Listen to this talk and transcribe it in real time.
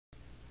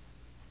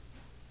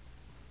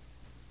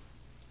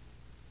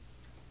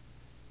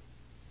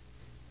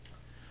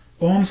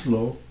Ohm's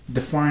law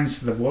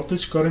defines the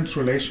voltage-current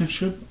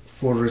relationship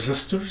for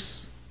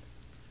resistors.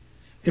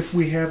 If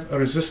we have a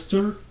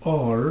resistor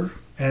R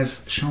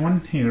as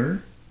shown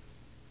here,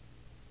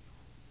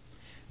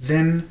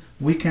 then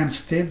we can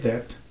state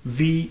that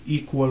V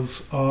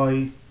equals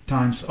I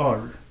times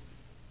R.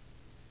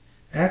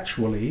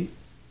 Actually,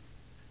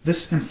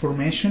 this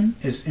information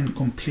is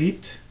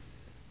incomplete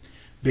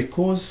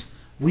because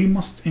we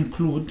must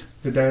include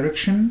the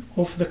direction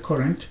of the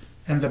current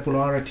and the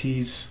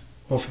polarities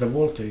of the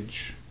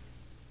voltage.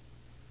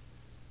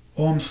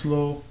 Ohm's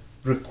law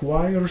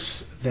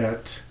requires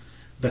that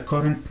the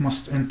current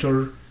must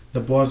enter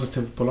the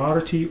positive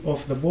polarity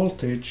of the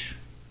voltage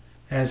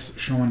as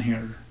shown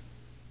here.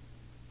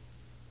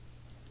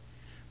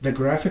 The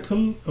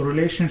graphical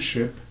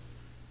relationship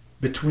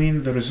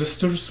between the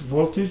resistor's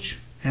voltage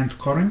and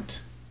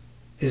current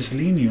is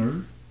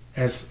linear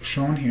as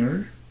shown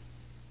here.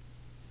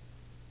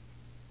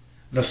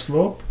 The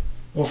slope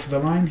of the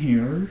line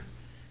here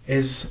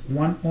is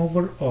 1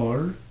 over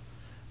R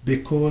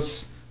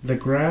because the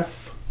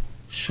graph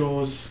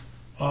shows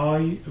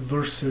I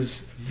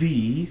versus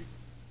V,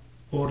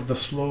 or the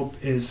slope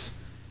is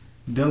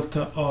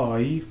delta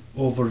I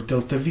over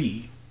delta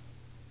V.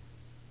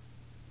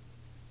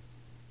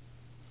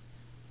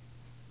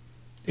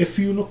 If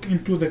you look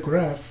into the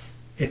graph,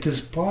 it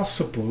is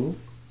possible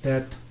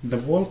that the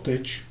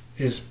voltage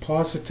is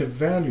positive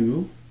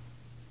value,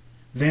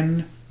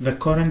 then the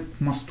current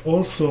must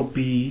also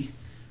be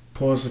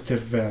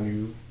positive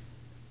value.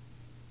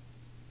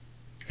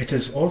 It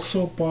is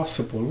also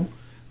possible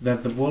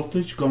that the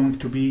voltage going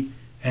to be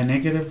a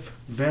negative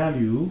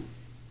value,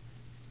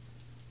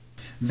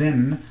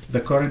 then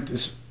the current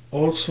is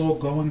also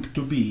going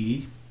to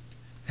be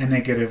a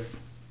negative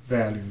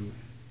value.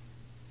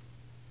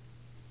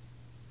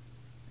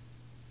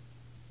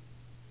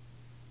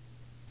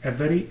 A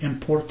very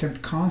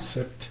important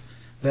concept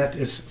that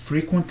is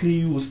frequently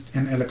used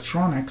in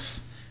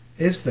electronics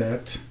is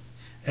that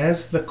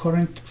as the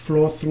current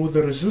flows through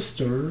the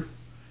resistor,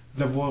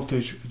 the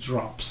voltage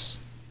drops.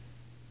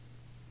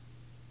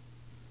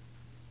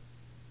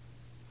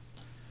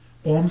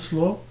 Ohm's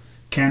law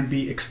can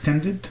be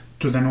extended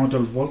to the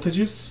nodal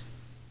voltages.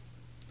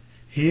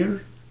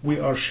 Here we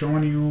are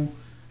showing you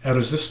a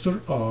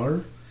resistor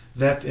R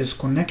that is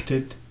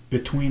connected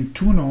between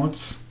two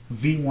nodes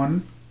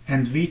V1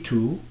 and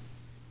V2.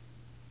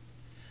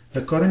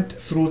 The current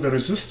through the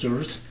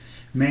resistors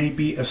may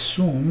be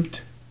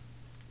assumed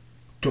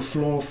to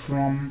flow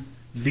from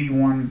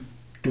V1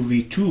 to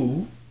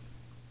V2,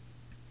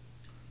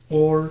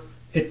 or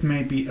it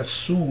may be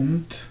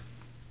assumed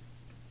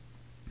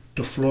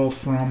to flow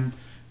from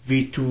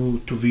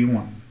V2 to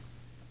V1.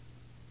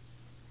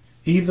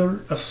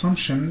 Either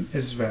assumption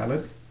is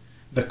valid.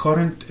 The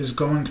current is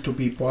going to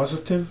be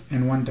positive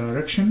in one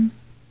direction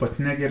but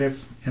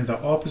negative in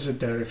the opposite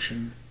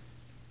direction.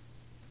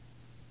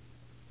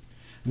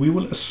 We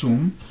will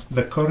assume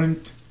the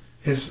current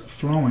is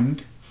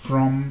flowing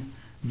from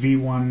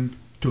V1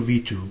 to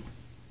V2.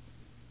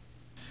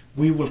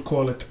 We will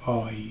call it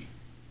I.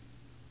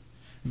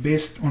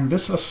 Based on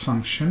this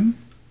assumption,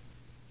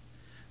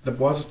 the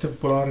positive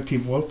polarity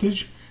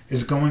voltage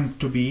is going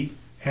to be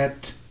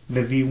at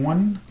the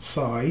V1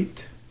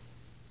 side.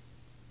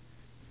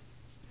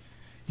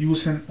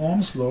 Using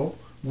Ohm's law,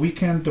 we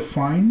can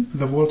define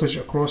the voltage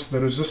across the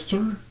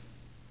resistor,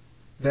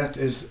 that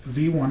is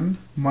V1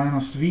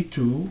 minus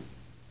V2,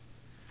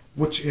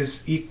 which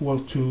is equal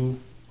to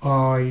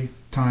I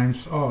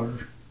times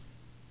R.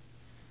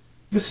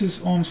 This is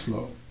Ohm's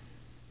law.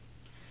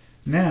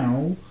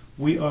 Now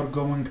we are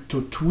going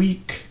to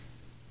tweak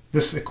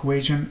this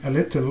equation a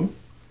little.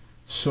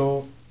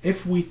 So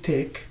if we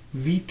take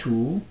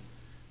V2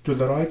 to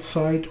the right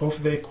side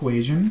of the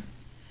equation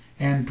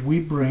and we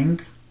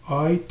bring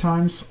I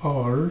times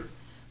R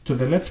to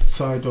the left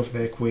side of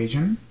the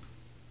equation,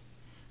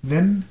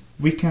 then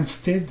we can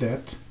state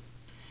that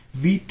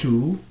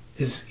V2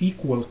 is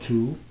equal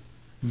to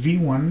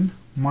V1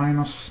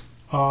 minus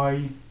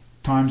I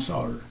times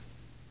R.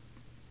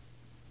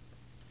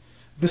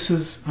 This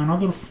is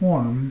another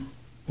form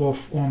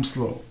of Ohm's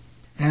law,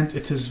 and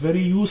it is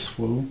very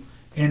useful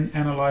in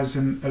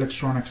analyzing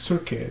electronic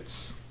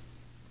circuits.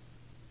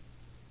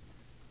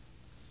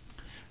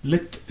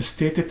 Let's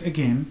state it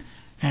again,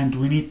 and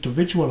we need to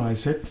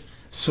visualize it,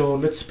 so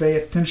let's pay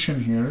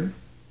attention here.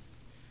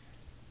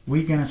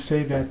 We're gonna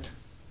say that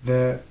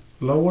the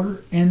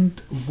lower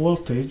end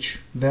voltage,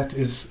 that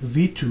is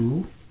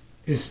V2,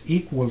 is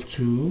equal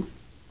to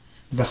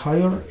the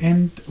higher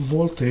end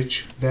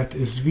voltage, that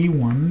is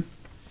V1,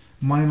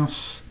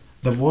 minus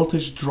the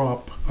voltage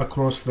drop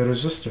across the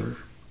resistor,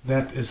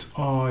 that is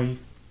I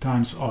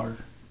times R.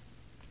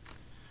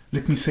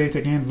 Let me say it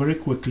again very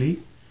quickly.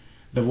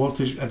 The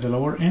voltage at the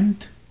lower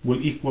end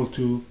will equal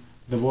to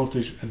the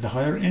voltage at the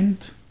higher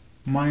end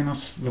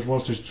minus the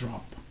voltage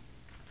drop.